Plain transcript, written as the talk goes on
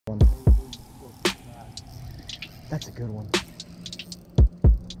That's a good one.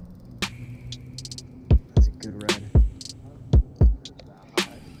 That's a good red.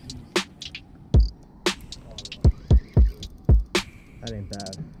 That ain't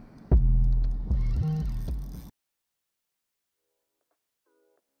bad.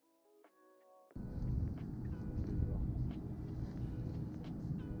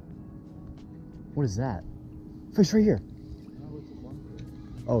 What is that? Fish right here.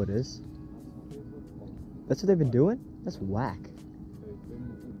 Oh, it is? That's what they've been doing? That's whack. They've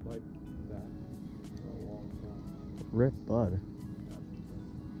been like that for a long time. Rip bud.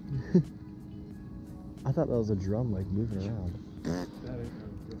 I thought that was a drum like moving around. That ain't no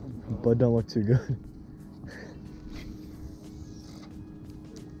drum. Bud don't look too good.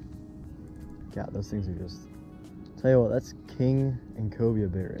 God, those things are just... Tell you what, that's king and cobia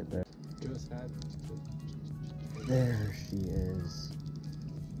bait right there. Just had There she is.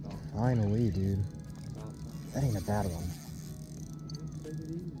 Finally, dude. That ain't a bad one. take it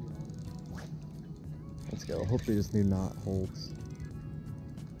easy on Let's go. Hopefully this new knot holds.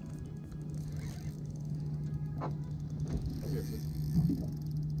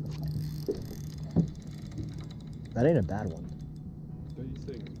 That ain't a bad one. So you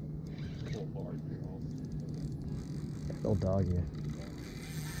think pull hard, you know? They'll dog you.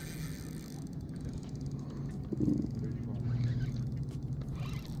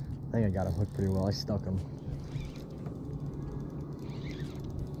 I think I got him hooked pretty well. I stuck him.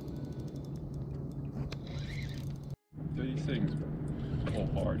 So these things pull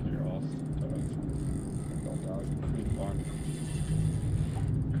hard here also. Don't dog you. Pretty fun.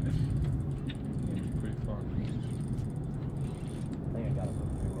 Pretty fun. I think I got him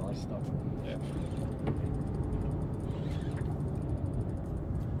hooked pretty well. I stuck him. Yeah.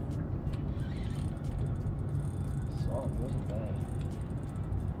 Solid, wasn't bad.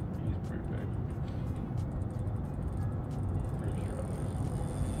 He's pretty big. Pretty sure.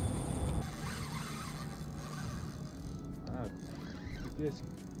 This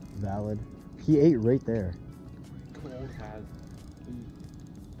Valid. He ate right there. cold has these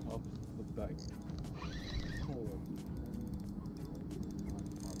pups the bite. Cold.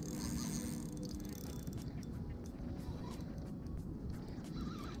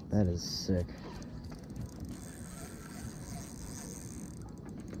 That is sick.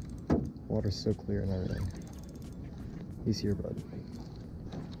 Water's so clear and everything. He's here, bud.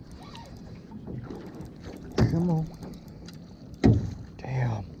 Come on.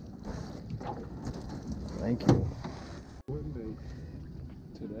 Damn. Thank you. Wouldn't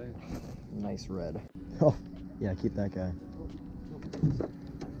they today? Nice red. Oh, yeah, keep that guy.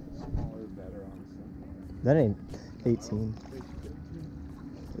 Smaller, better, honestly. That ain't 18.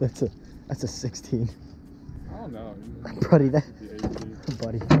 That's a 16. I don't know. Buddy, that The 18.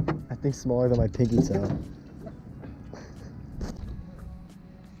 buddy. I think smaller than my pinky toe.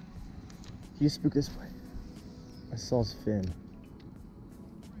 You spook this way. I saw his fin.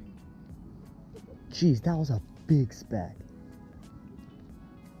 Jeez, that was a big speck.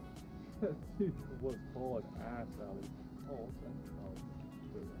 That dude was pulling ass out of oh,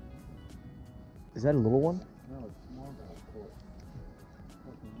 Is that a little one? no, it's small guy, of course.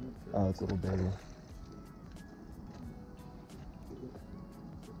 Oh, it's a little baby.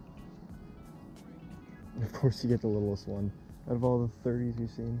 Of course you get the littlest one out of all the 30s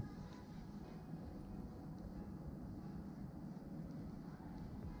you've seen.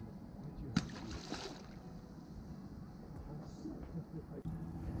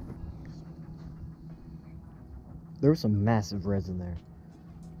 There were some massive reds in there.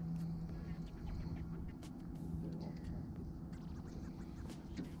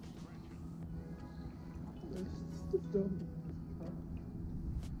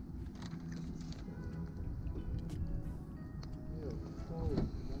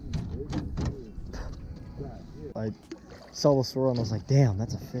 I saw the swirl and I was like, damn,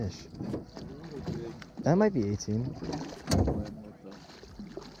 that's a fish. That might be 18.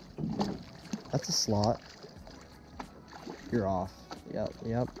 That's a slot. You're off. Yep,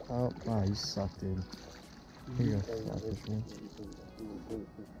 yep. Oh, wow, you suck, dude. Here you go, flatfish man.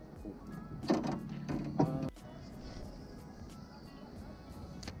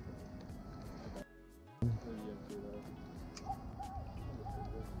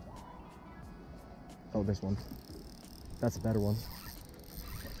 Oh, this one. That's a better one.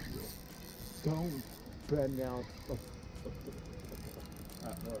 Don't bend out.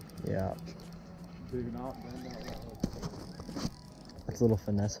 Yeah. Big knot, bend out that hook. That's a little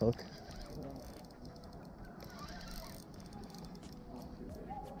finesse hook.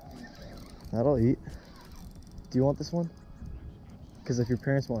 That'll eat. Do you want this one? Because if your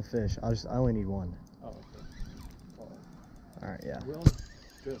parents want fish, I only need one. Oh, okay. Alright, yeah. We only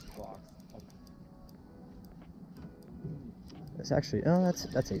just clocked. It's actually, oh,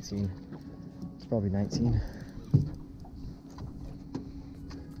 that's 18. It's probably 19.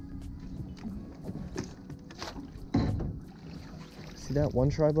 See that one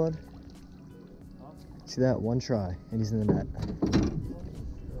try, bud? See that one try, and he's in the net.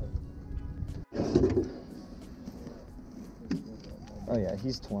 Oh yeah,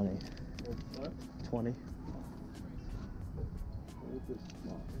 he's 20. 20.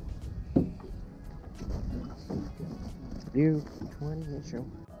 You 20 intro.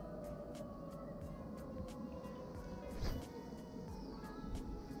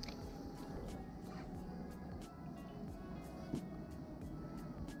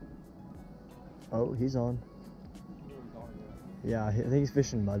 Oh, he's on. Yeah, I think he's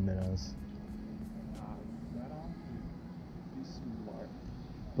fishing mud minnows.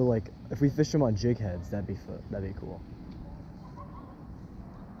 But like, if we fish him on jig heads, that'd be cool.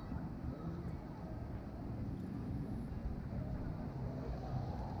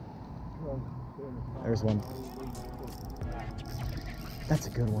 There's one. That's a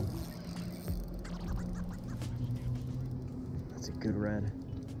good one. That's a good red.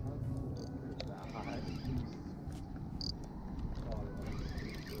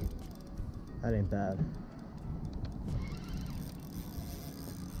 That ain't bad.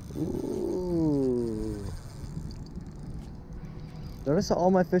 Ooh. Notice how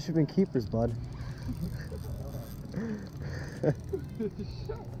all my fish have been keepers, bud.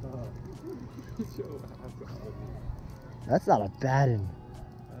 That's not a bad one.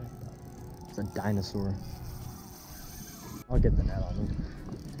 It's a dinosaur. I'll get the net on him.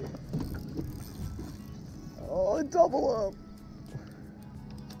 Oh, double up.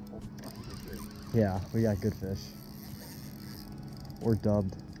 Yeah, we got good fish. We're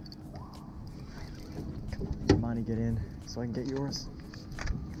dubbed. Come on, get in so I can get yours.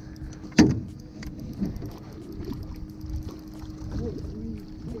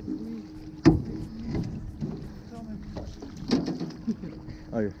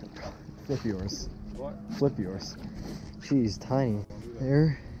 Oh, you're flip yours. What? Flip yours. She's tiny.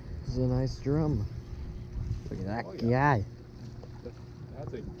 There is a nice drum. Look at that guy.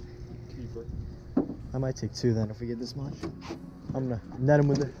 That's a keeper. I might take two then if we get this much. I'm gonna net him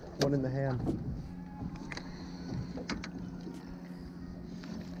with the one in the hand.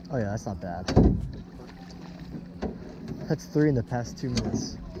 Oh yeah, that's not bad. That's 3 in the past 2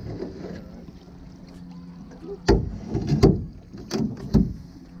 minutes.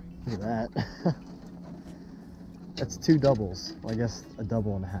 Look at that. That's 2 doubles. Well, I guess a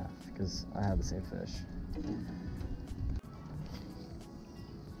double and a half because I have the same fish.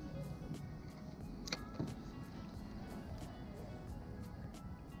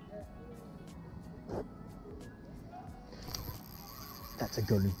 That's a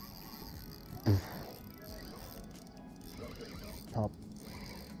good one. Top.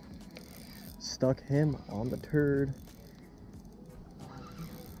 Stuck him on the turd.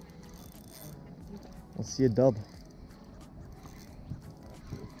 Let's see a dub.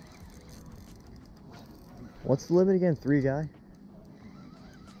 What's the limit again? 3 guy?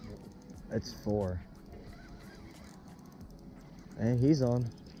 It's 4. And he's on.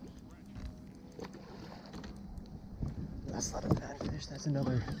 That's not a bad fish. That's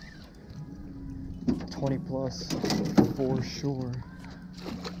another 20 plus for sure.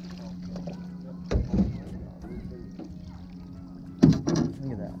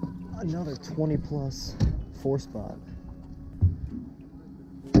 Look at that. Another 20 plus 4 spot.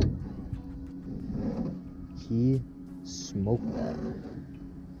 He smoked that.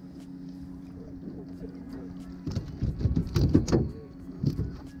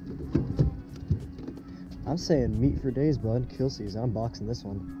 I'm saying meat for days, bud. Kill season. I'm boxing this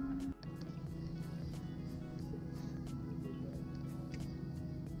one.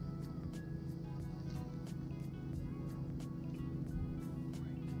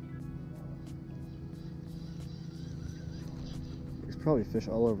 There's probably fish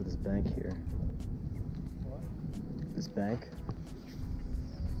all over this bank here. This bank.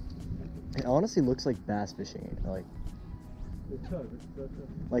 It honestly looks like bass fishing.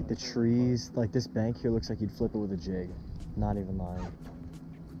 Like the trees, like this bank here looks like you'd flip it with a jig. Not even lying.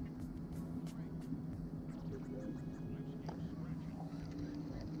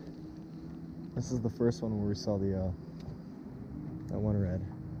 This is the first one where we saw the that one red.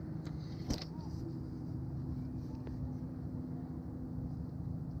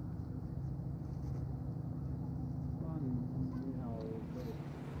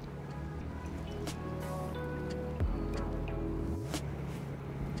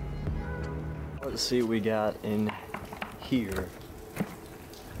 Let's see what we got in here.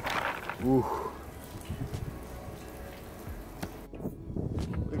 Ooh.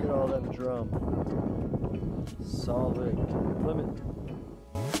 Look at all them drum. Solid limit.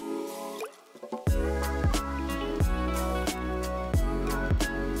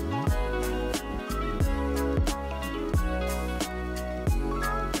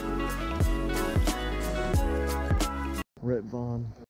 Rip Vaughn.